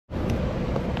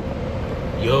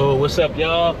Yo, what's up,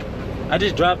 y'all? I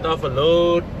just dropped off a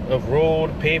load of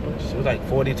rolled papers. It was like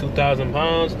 42,000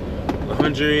 pounds,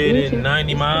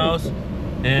 190 miles.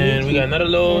 And we got another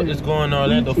load that's going to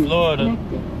Orlando, Florida.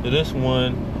 To this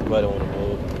one, but I don't want to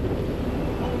move.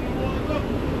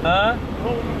 Huh?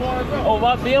 Oh,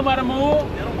 my film about to move?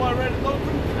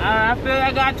 I feel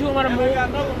I got two about to move.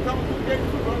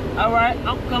 Alright,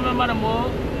 I'm coming about to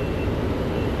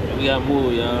move. We got to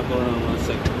move, y'all. Hold on 1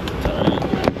 second.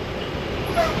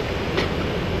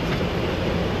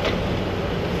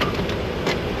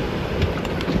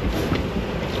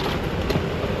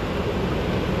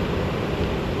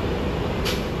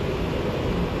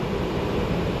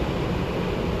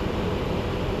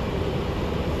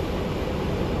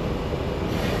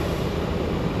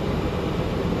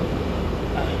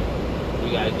 We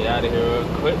gotta get out of here real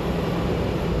quick.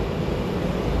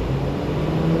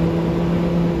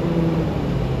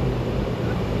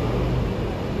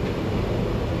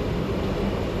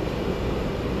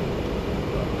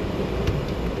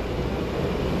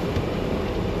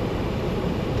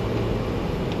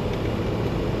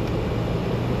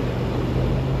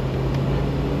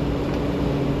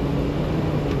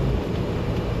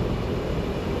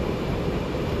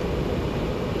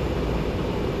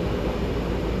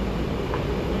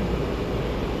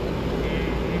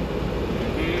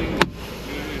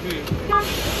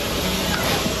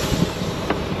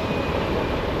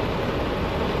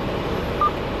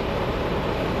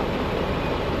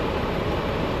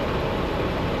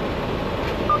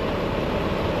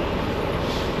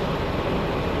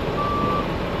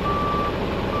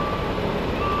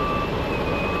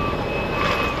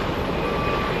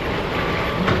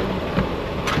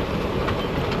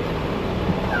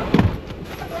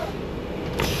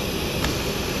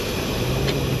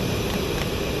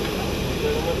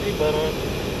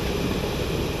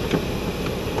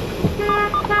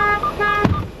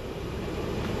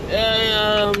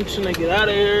 Yeah, I'm trying to get out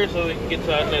of here so we can get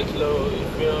to our next load, you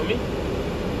feel me?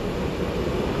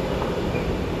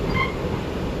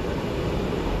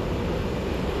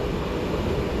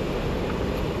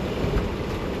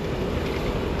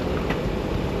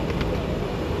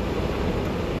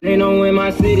 They know in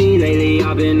my city lately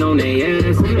I've been on their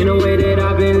ass. In the way that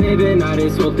I've been living, I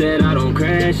just hope that I don't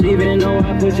crash. Even though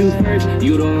I put you first,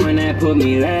 you the one that put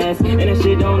me last. And that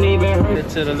shit don't even hurt.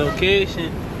 To the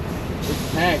location.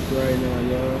 It's packed right now,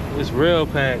 y'all. It's real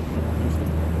packed.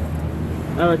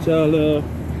 Alright, y'all,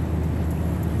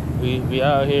 we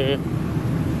out here.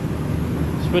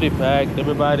 It's pretty packed.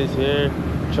 Everybody's here.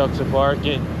 Trucks are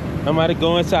parking. I'm about to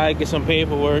go inside, get some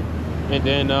paperwork. And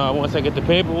then once I get the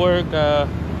paperwork,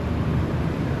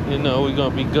 you know, we're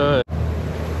gonna be good.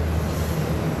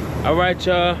 All right,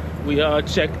 y'all, we all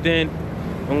checked in.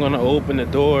 I'm gonna open the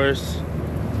doors.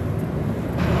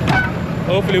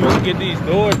 Hopefully we can get these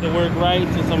doors to work right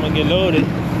since I'm gonna get loaded.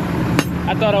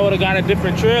 I thought I would have got a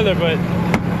different trailer, but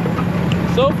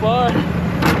so far,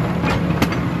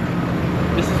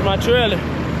 this is my trailer.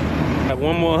 I have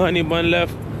one more honey bun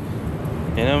left,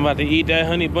 and I'm about to eat that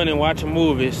honey bun and watch a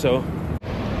movie, so.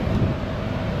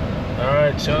 All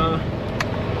right, y'all.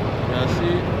 Y'all see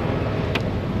it?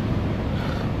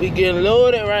 We getting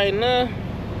loaded right now.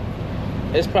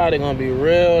 It's probably gonna be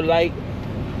real light.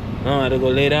 I'm gonna go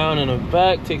lay down in the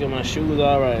back, taking my shoes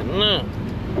off right now.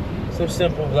 Some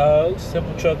simple vlogs,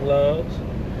 simple truck vlogs.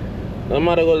 I'm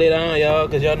about to go lay down, y'all,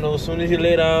 cause y'all know as soon as you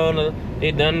lay down,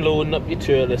 they done loading up your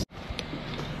trailers.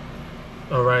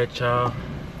 All right, y'all.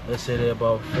 Let's say they're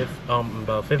about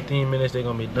 15 minutes. They're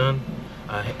gonna be done.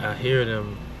 I hear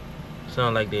them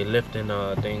sound like they lifting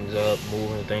things up,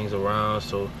 moving things around,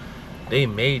 so they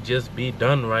may just be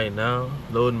done right now,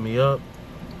 loading me up.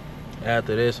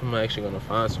 After this, I'm actually gonna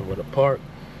find somewhere to park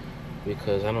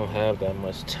because I don't have that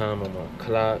much time on my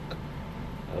clock.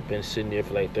 I've been sitting here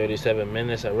for like 37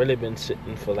 minutes. I've really been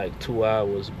sitting for like 2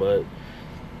 hours, but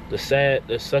the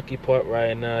sucky part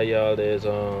right now, y'all, is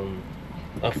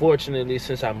unfortunately,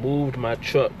 since I moved my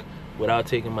truck without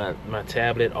taking my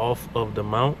tablet off of the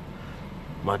mount,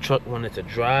 my truck wanted to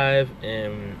drive,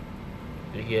 and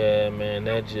yeah, man,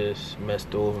 that just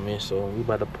messed over me. So we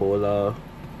about to pull off.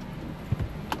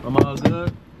 I'm all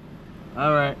good?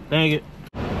 All right, thank you.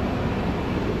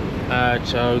 All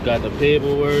right, y'all, we got the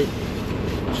paperwork.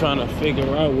 I'm trying to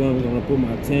figure out where I'm gonna put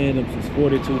my tandems. It's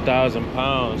 42,000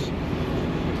 pounds.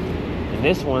 And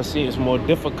this one seems more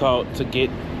difficult to get.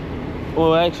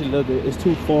 Well, actually, look, it's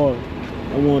too far.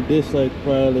 I want this like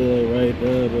probably like right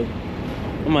there, but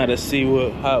I might have see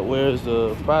where's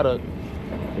the product.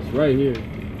 It's right here.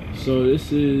 So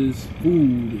this is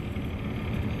food,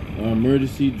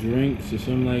 emergency drinks or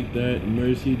something like that.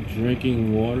 Emergency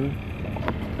drinking water.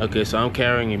 Okay, so I'm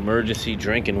carrying emergency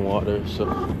drinking water, so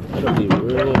that'll be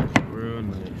real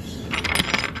nice.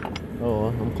 Oh,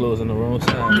 I'm closing the wrong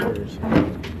side first.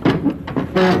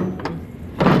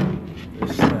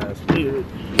 This side's weird.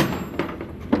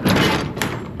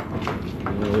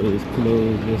 Always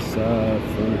close this side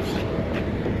first.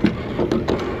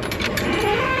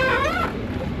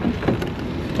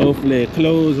 Hopefully it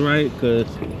closed right, because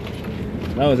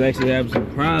I was actually having some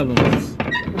problems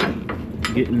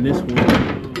getting this one closed.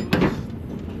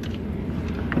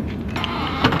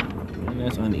 And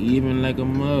that's uneven like a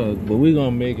mug, but we're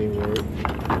gonna make it work.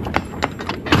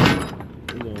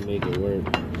 We're gonna make it work.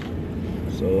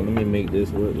 So let me make this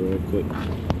work real quick.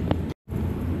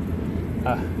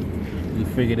 We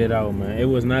figured it out, man. It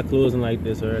was not closing like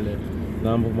this earlier.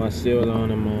 Now I'm put my seal on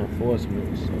and my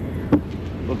enforcement. So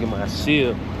look at my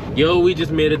seal. Yo, we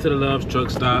just made it to the Love's truck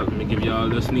stop. Let me give y'all a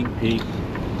little sneak peek.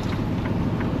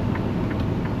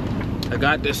 I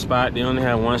got this spot. They only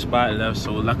had one spot left,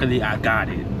 so luckily I got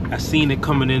it. I seen it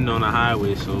coming in on the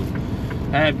highway, so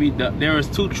happy. There was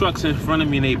 2 trucks in front of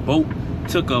me and they both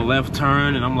took a left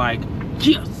turn, and I'm like,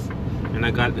 yes! And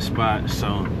I got the spot, so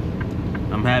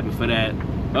I'm happy for that.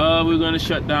 We're gonna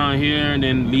shut down here and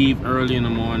then leave early in the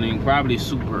morning, probably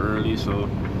super early, so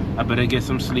I better get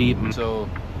some sleep. So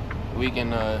we can,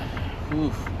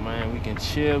 man, we can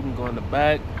chill, we can go in the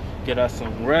back, get us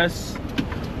some rest.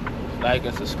 Like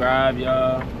and subscribe,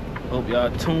 y'all. Hope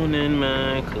y'all tune in,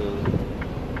 man, cause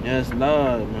yes,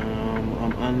 Lord, man,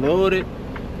 I'm unloaded,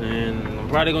 and I'm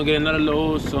probably gonna get another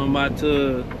load, so I'm about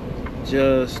to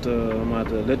just, I'm about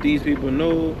to let these people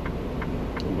know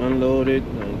I'm unloaded,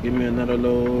 give me another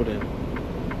load, and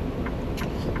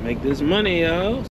make this money, y'all.